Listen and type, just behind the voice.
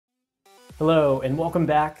Hello and welcome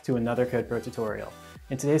back to another CodePro tutorial.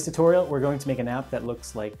 In today's tutorial, we're going to make an app that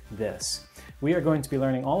looks like this. We are going to be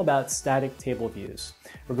learning all about static table views.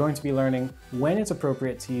 We're going to be learning when it's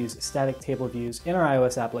appropriate to use static table views in our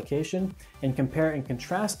iOS application and compare and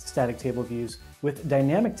contrast static table views with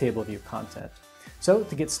dynamic table view content. So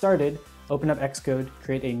to get started, open up Xcode,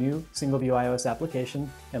 create a new single view iOS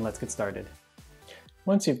application, and let's get started.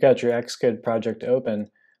 Once you've got your Xcode project open,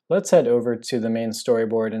 let's head over to the main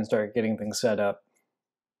storyboard and start getting things set up.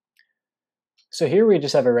 So here we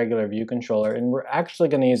just have a regular view controller, and we're actually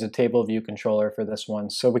going to use a table view controller for this one.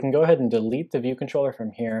 So we can go ahead and delete the view controller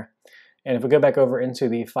from here. And if we go back over into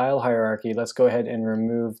the file hierarchy, let's go ahead and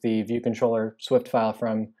remove the view controller Swift file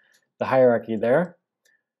from the hierarchy there.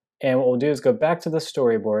 And what we'll do is go back to the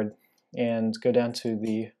storyboard and go down to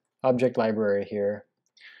the object library here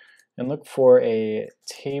and look for a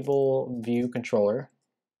table view controller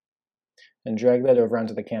and drag that over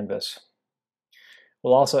onto the canvas.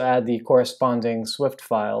 We'll also add the corresponding Swift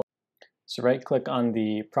file. So right-click on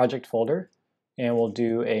the project folder, and we'll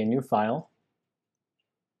do a new file.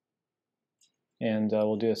 And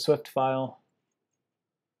we'll do a Swift file.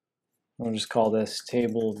 We'll just call this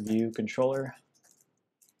table view controller,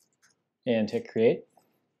 and hit create.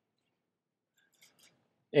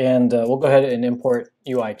 And we'll go ahead and import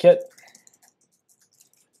UIKit,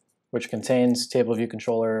 which contains table view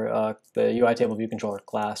controller, the UI table view controller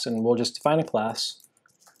class, and we'll just define a class,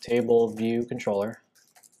 table view controller,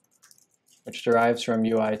 which derives from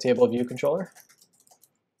UI table view controller,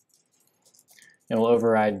 and we'll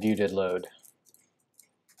override view.did_load.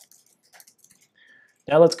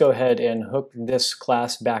 Now let's go ahead and hook this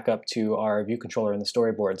class back up to our view controller in the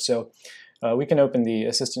storyboard. So we can open the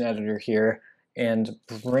assistant editor here and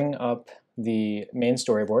bring up the main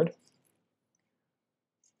storyboard.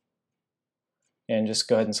 And just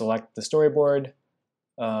go ahead and select the storyboard.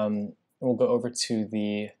 We'll go over to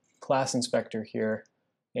the class inspector here,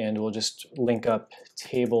 and we'll just link up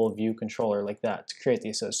table view controller like that to create the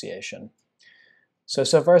association. So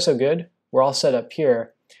far so good. We're all set up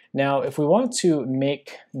here. Now if we want to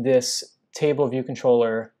make this table view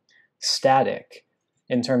controller static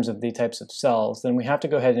in terms of the types of cells, then we have to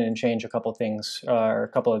go ahead and change a couple things, or a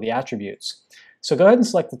couple of the attributes. So go ahead and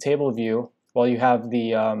select the table view while you have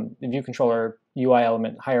the view controller UI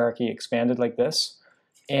element hierarchy expanded like this,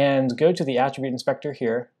 and go to the attribute inspector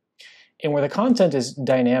here, and where the content is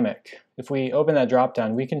dynamic, if we open that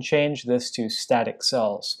dropdown, we can change this to static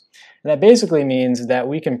cells. And that basically means that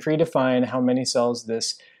we can predefine how many cells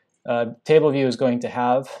this table view is going to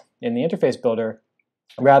have in the interface builder,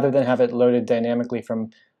 rather than have it loaded dynamically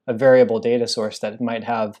from a variable data source that might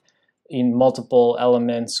have multiple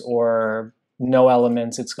elements or no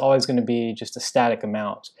elements. It's always going to be just a static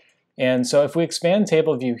amount. And so if we expand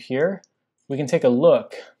table view here, we can take a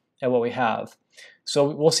look at what we have. So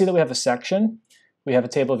we'll see that we have a section, we have a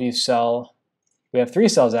table view cell, we have 3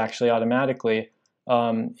 cells actually automatically,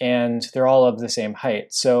 and they're all of the same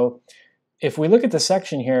height. So if we look at the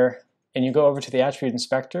section here and you go over to the attribute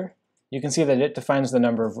inspector, you can see that it defines the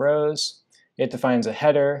number of rows, it defines a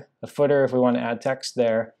header, a footer if we want to add text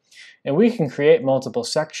there, and we can create multiple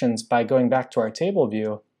sections by going back to our table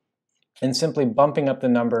view and simply bumping up the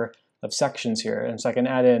number of sections here. And so I can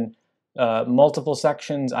add in multiple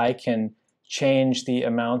sections. I can change the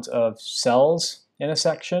amount of cells in a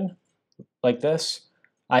section like this.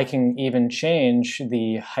 I can even change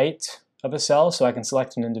the height of a cell, so I can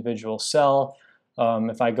select an individual cell.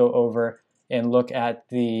 If I go over and look at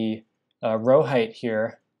the row height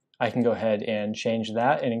here, I can go ahead and change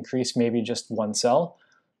that and increase maybe just one cell.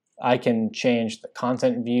 I can change the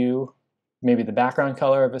content view, maybe the background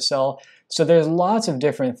color of a cell. So there's lots of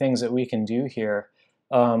different things that we can do here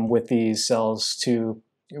with these cells to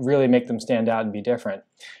really make them stand out and be different.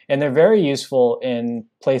 And they're very useful in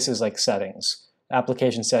places like settings.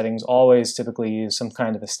 Application settings always typically use some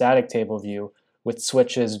kind of a static table view with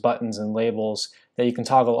switches, buttons, and labels that you can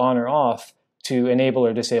toggle on or off to enable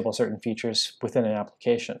or disable certain features within an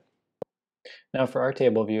application. Now for our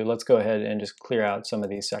table view, let's go ahead and just clear out some of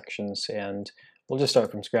these sections, and we'll just start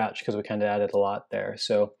from scratch because we kind of added a lot there.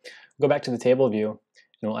 So we'll go back to the table view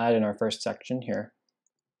and we'll add in our first section here.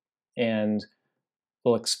 And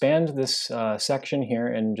we'll expand this section here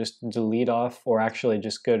and just delete off, or actually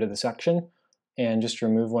just go to the section and just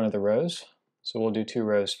remove one of the rows. So we'll do 2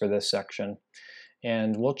 rows for this section.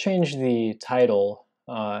 And we'll change the title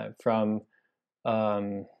from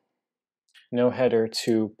no header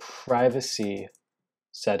to privacy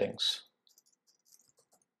settings,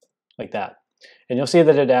 like that. And you'll see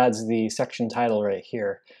that it adds the section title right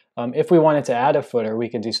here. If we wanted to add a footer, we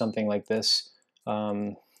could do something like this.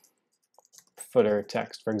 footer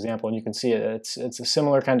text, for example, and you can see it's a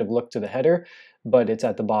similar kind of look to the header, but it's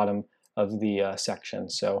at the bottom of the section.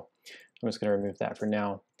 So I'm just going to remove that for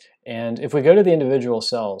now. And if we go to the individual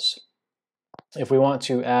cells, if we want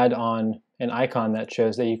to add on an icon that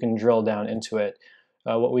shows that you can drill down into it,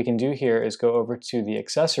 what we can do here is go over to the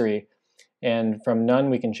accessory, and from none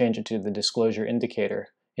we can change it to the disclosure indicator,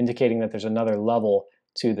 indicating that there's another level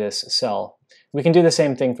to this cell. We can do the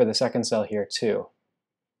same thing for the second cell here too.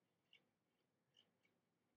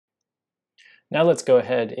 Now let's go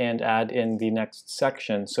ahead and add in the next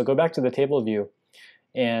section. So go back to the table view,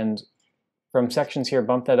 and from sections here,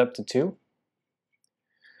 bump that up to 2.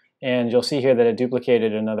 And you'll see here that it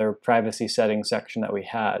duplicated another privacy settings section that we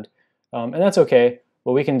had. And that's okay.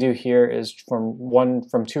 What we can do here is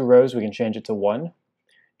from 2 rows, we can change it to 1.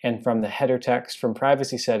 And from the header text, from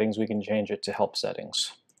privacy settings, we can change it to help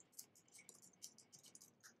settings.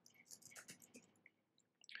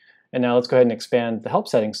 And now let's go ahead and expand the help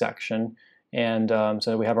settings section, and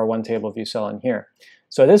so we have our one table view cell in here.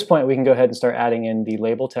 So at this point, we can go ahead and start adding in the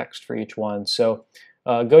label text for each one. So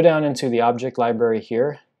go down into the object library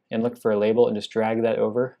here and look for a label and just drag that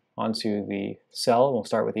over onto the cell. We'll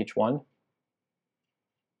start with each one.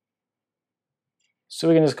 So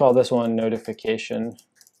we can just call this one notification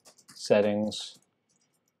settings,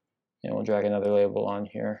 and we'll drag another label on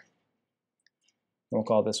here. And we'll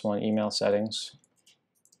call this one email settings.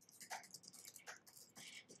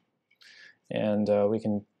 And we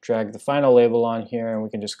can drag the final label on here, and we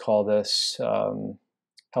can just call this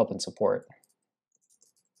help and support.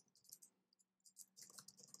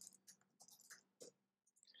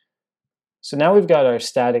 So now we've got our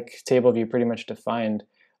static table view pretty much defined.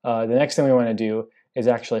 The next thing we want to do is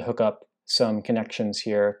actually hook up some connections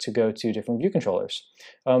here to go to different view controllers.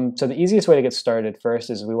 So the easiest way to get started first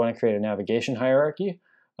is we want to create a navigation hierarchy.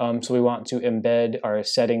 So we want to embed our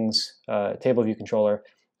settings table view controller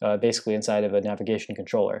basically inside of a navigation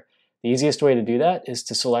controller. The easiest way to do that is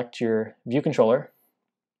to select your view controller,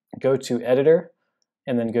 go to editor,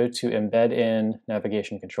 and then go to embed in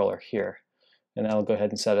navigation controller here. And that'll go ahead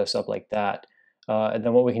and set us up like that. And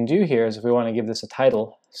then what we can do here is if we want to give this a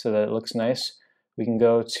title so that it looks nice, we can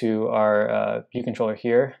go to our view controller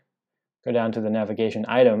here, go down to the navigation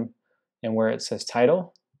item, and where it says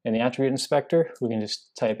title in the attribute inspector, we can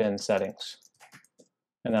just type in settings.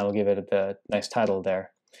 And that'll give it the nice title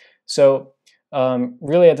there. So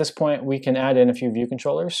really at this point, we can add in a few view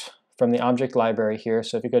controllers from the object library here.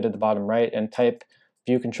 So if you go to the bottom right and type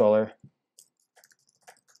view controller,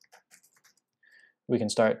 we can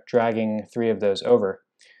start dragging 3 of those over.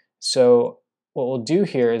 So what we'll do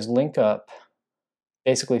here is link up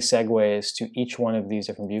basically segues to each one of these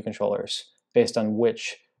different view controllers based on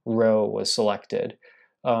which row was selected.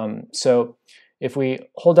 So if we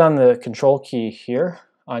hold down the control key here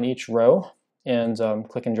on each row and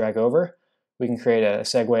click and drag over, we can create a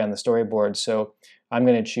segue on the storyboard. So I'm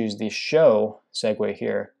going to choose the show segue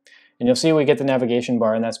here. And you'll see we get the navigation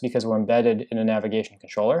bar, and that's because we're embedded in a navigation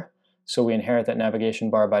controller. So we inherit that navigation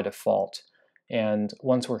bar by default. And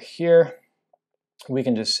once we're here, we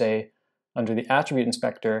can just say under the attribute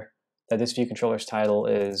inspector that this view controller's title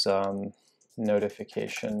is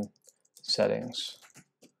notification settings,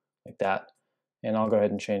 like that. And I'll go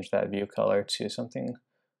ahead and change that view color to something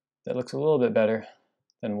that looks a little bit better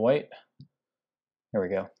than white. There we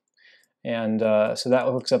go. And so that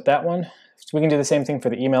hooks up that one. So we can do the same thing for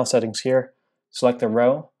the email settings here. Select the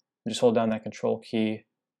row, and just hold down that control key,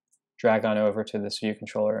 drag on over to this view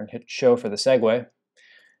controller and hit show for the segue.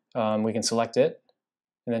 We can select it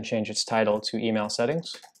and then change its title to email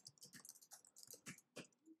settings.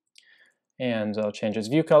 And I'll change its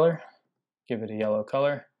view color, give it a yellow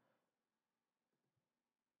color.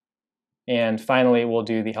 And finally, we'll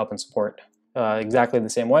do the help and support exactly the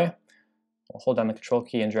same way. We'll hold down the control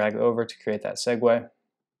key and drag over to create that segue.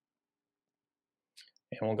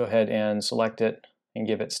 And we'll go ahead and select it and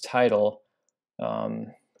give its title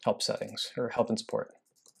help settings, or help and support.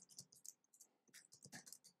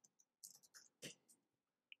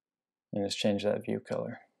 And just change that view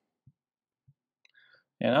color.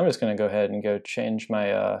 And I'm just going to go ahead and go change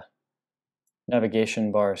my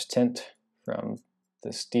navigation bar's tint from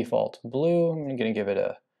this default blue. I'm going to give it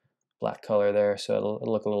a black color there so it'll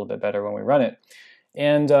look a little bit better when we run it.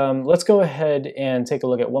 And let's go ahead and take a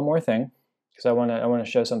look at one more thing, because I want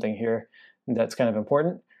to show something here that's kind of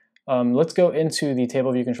important. Let's go into the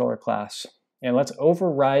table view controller class, and let's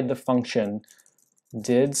override the function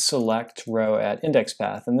did select row at index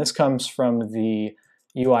path. And this comes from the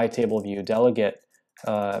UI table view delegate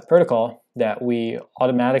protocol that we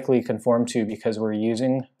automatically conform to because we're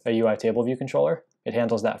using a UI table view controller. It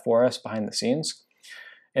handles that for us behind the scenes.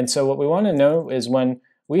 And so what we want to know is when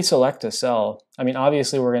we select a cell, I mean,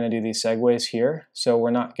 obviously we're going to do these segues here, so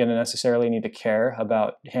we're not going to necessarily need to care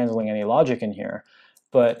about handling any logic in here,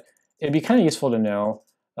 but it'd be kind of useful to know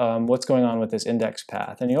what's going on with this index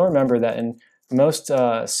path. And you'll remember that in most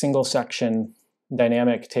single section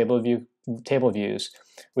dynamic table views,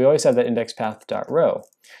 we always have that index path.row.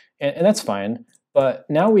 And that's fine, but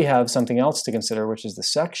now we have something else to consider, which is the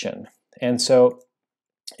section. And so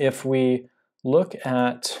if we look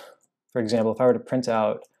at, for example, if I were to print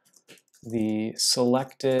out the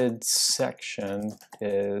selected section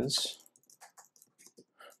is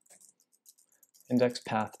index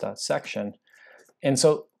path.section. And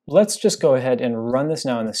so let's just go ahead and run this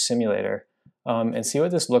now in the simulator and see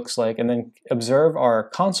what this looks like, and then observe our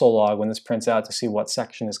console log when this prints out to see what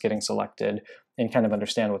section is getting selected and kind of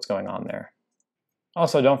understand what's going on there.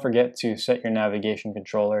 Also, don't forget to set your navigation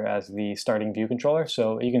controller as the starting view controller,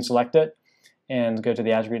 so you can select it and go to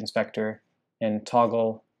the attribute inspector and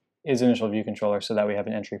toggle is initial view controller so that we have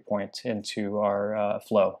an entry point into our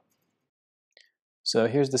flow. So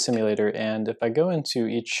here's the simulator, and if I go into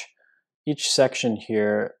each section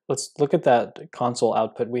here, let's look at that console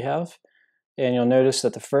output we have, and you'll notice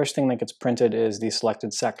that the first thing that gets printed is the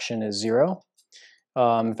selected section is 0.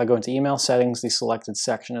 If I go into email settings, the selected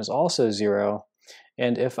section is also 0.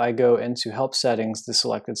 And if I go into help settings, the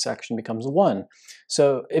selected section becomes 1.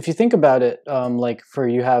 So if you think about it, like for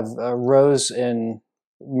you have rows in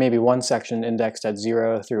maybe one section indexed at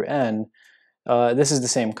 0 through n, this is the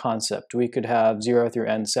same concept. We could have 0 through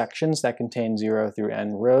n sections that contain 0 through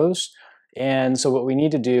n rows. And so what we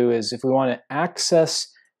need to do is, if we want to access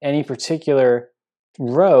any particular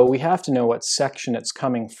row, we have to know what section it's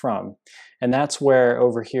coming from. And that's where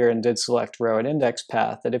over here in did select row and index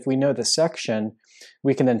path, that if we know the section,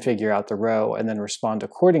 we can then figure out the row and then respond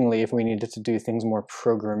accordingly if we needed to do things more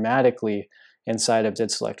programmatically inside of did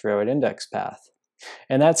select row and index path.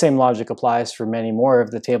 And that same logic applies for many more of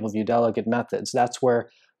the table view delegate methods. That's where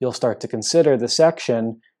you'll start to consider the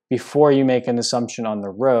section before you make an assumption on the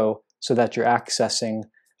row so that you're accessing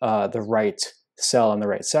the right cell in the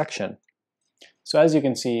right section. So as you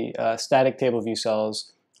can see, static table view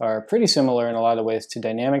cells are pretty similar in a lot of ways to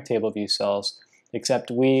dynamic table view cells, except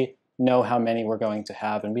we know how many we're going to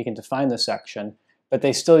have and we can define the section, but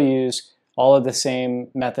they still use all of the same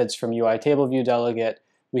methods from UI table view delegate.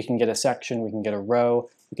 We can get a section, we can get a row,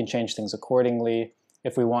 we can change things accordingly.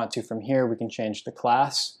 If we want to from here, we can change the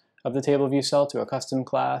class of the table view cell to a custom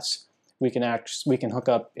class. We can hook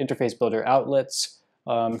up interface builder outlets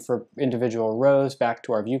for individual rows back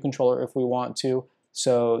to our view controller if we want to.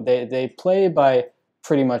 So they play by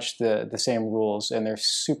pretty much the same rules, and they're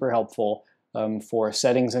super helpful for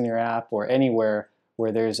settings in your app or anywhere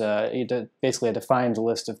where there's basically a defined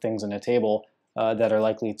list of things in a table that are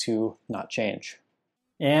likely to not change.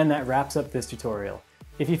 And that wraps up this tutorial.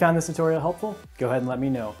 If you found this tutorial helpful, go ahead and let me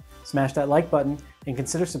know. Smash that like button and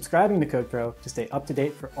consider subscribing to CodePro to stay up to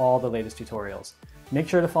date for all the latest tutorials. Make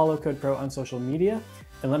sure to follow CodePro on social media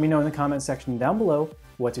and let me know in the comments section down below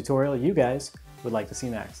what tutorial you guys would like to see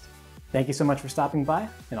next. Thank you so much for stopping by,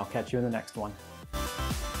 and I'll catch you in the next one.